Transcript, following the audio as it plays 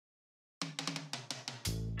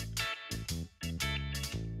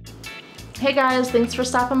Hey guys, thanks for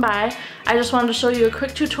stopping by. I just wanted to show you a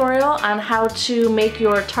quick tutorial on how to make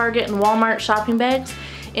your Target and Walmart shopping bags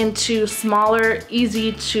into smaller,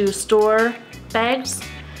 easy to store bags.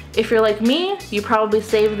 If you're like me, you probably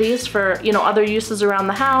save these for, other uses around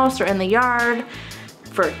the house or in the yard,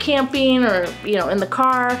 for camping or, in the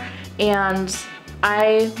car. And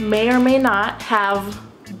I may or may not have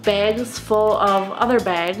bags full of other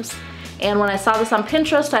bags. And when I saw this on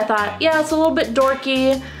Pinterest, I thought, yeah, it's a little bit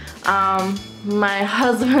dorky. My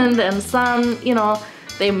husband and son,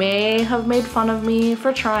 they may have made fun of me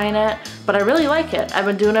for trying it, but I really like it. I've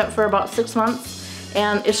been doing it for about 6 months,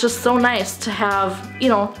 and it's just so nice to have,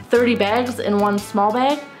 30 bags in one small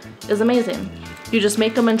bag is amazing. You just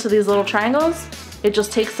make them into these little triangles. It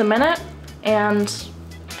just takes a minute, and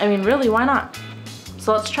I mean, really, why not?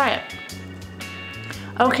 So let's try it.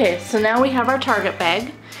 Okay, so now we have our Target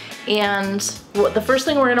bag, and the first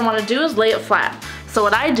thing we're gonna wanna do is lay it flat. So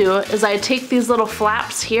what I do is I take these little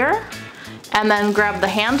flaps here and then grab the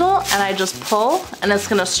handle and I just pull, and it's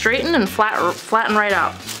gonna straighten and flatten right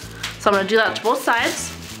out. So I'm gonna do that to both sides.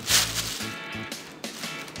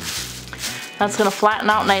 That's gonna flatten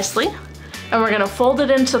out nicely. And we're gonna fold it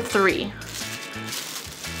into 3.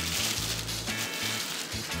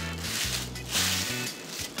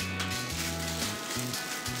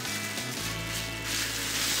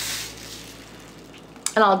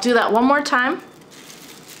 And I'll do that one more time.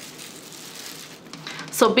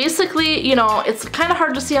 So basically, it's kind of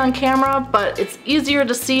hard to see on camera, but it's easier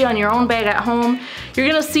to see on your own bag at home. You're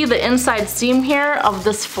gonna see the inside seam here of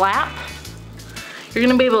this flap. You're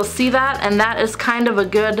gonna be able to see that, and that is kind of a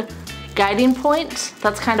good guiding point.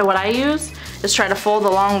 That's kind of what I use, is try to fold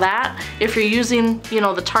along that. If you're using,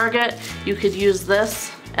 the Target, you could use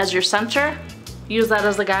this as your center. Use that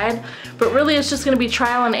as a guide. But really, it's just gonna be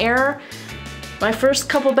trial and error. My first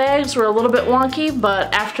couple bags were a little bit wonky,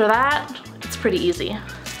 but after that, it's pretty easy.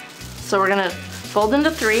 So we're gonna fold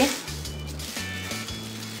into 3.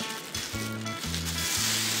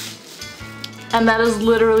 And that is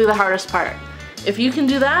literally the hardest part. If you can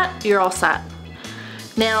do that, you're all set.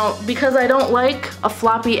 Now, because I don't like a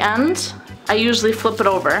floppy end, I usually flip it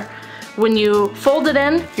over. When you fold it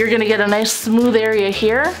in, you're gonna get a nice smooth area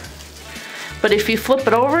here. But if you flip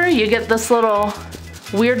it over, you get this little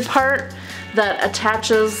weird part that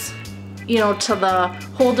attaches, to the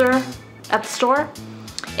holder at the store.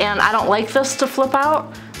 And I don't like this to flip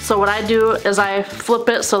out. So what I do is I flip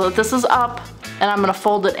it so that this is up, and I'm gonna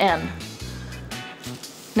fold it in.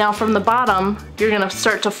 Now from the bottom, you're gonna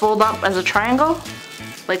start to fold up as a triangle,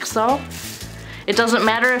 like so. It doesn't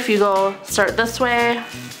matter if you go start this way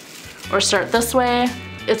or start this way,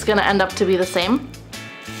 it's gonna end up to be the same.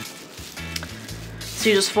 So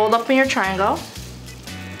you just fold up in your triangle.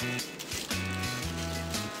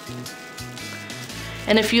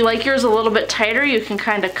 And if you like yours a little bit tighter, you can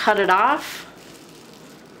kind of cut it off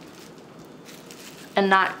and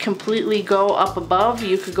not completely go up above.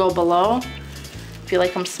 You could go below if you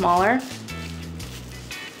like them smaller.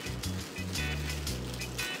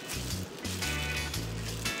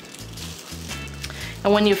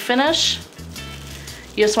 And when you finish,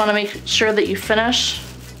 you just want to make sure that you finish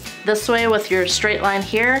this way with your straight line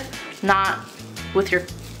here, not with your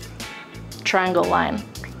triangle line.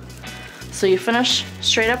 So you finish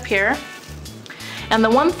straight up here. And the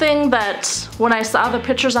one thing that when I saw the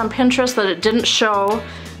pictures on Pinterest that it didn't show,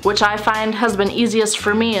 which I find has been easiest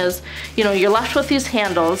for me, is, you're left with these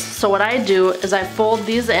handles. So what I do is I fold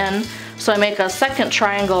these in. So I make a second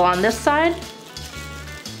triangle on this side.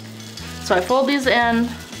 So I fold these in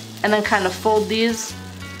and then kind of fold these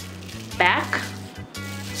back.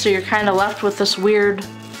 So you're kind of left with this weird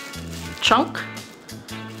chunk.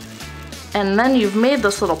 And then you've made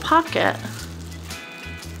this little pocket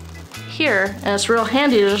here, and it's real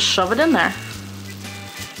handy to just shove it in there.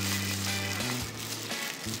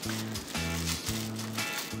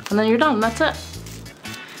 And then you're done, that's it.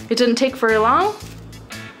 It didn't take very long.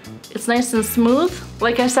 It's nice and smooth.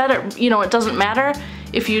 Like I said, it doesn't matter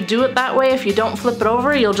if you do it that way. If you don't flip it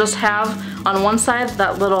over, you'll just have on one side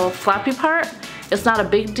that little flappy part. It's not a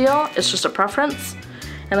big deal, it's just a preference.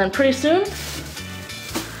 And then pretty soon,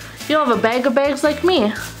 you'll have a bag of bags like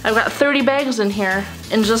me. I've got 30 bags in here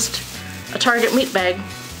in just a Target meat bag,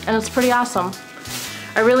 and it's pretty awesome.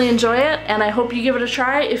 I really enjoy it, and I hope you give it a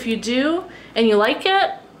try. If you do and you like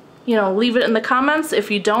it, leave it in the comments. If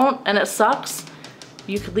you don't and it sucks,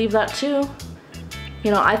 you could leave that too.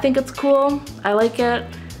 I think it's cool. I like it.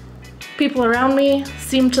 People around me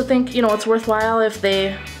seem to think, it's worthwhile if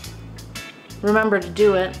they remember to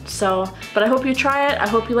do it. But I hope you try it. I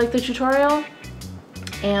hope you like the tutorial,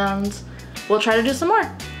 and we'll try to do some more.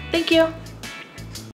 Thank you.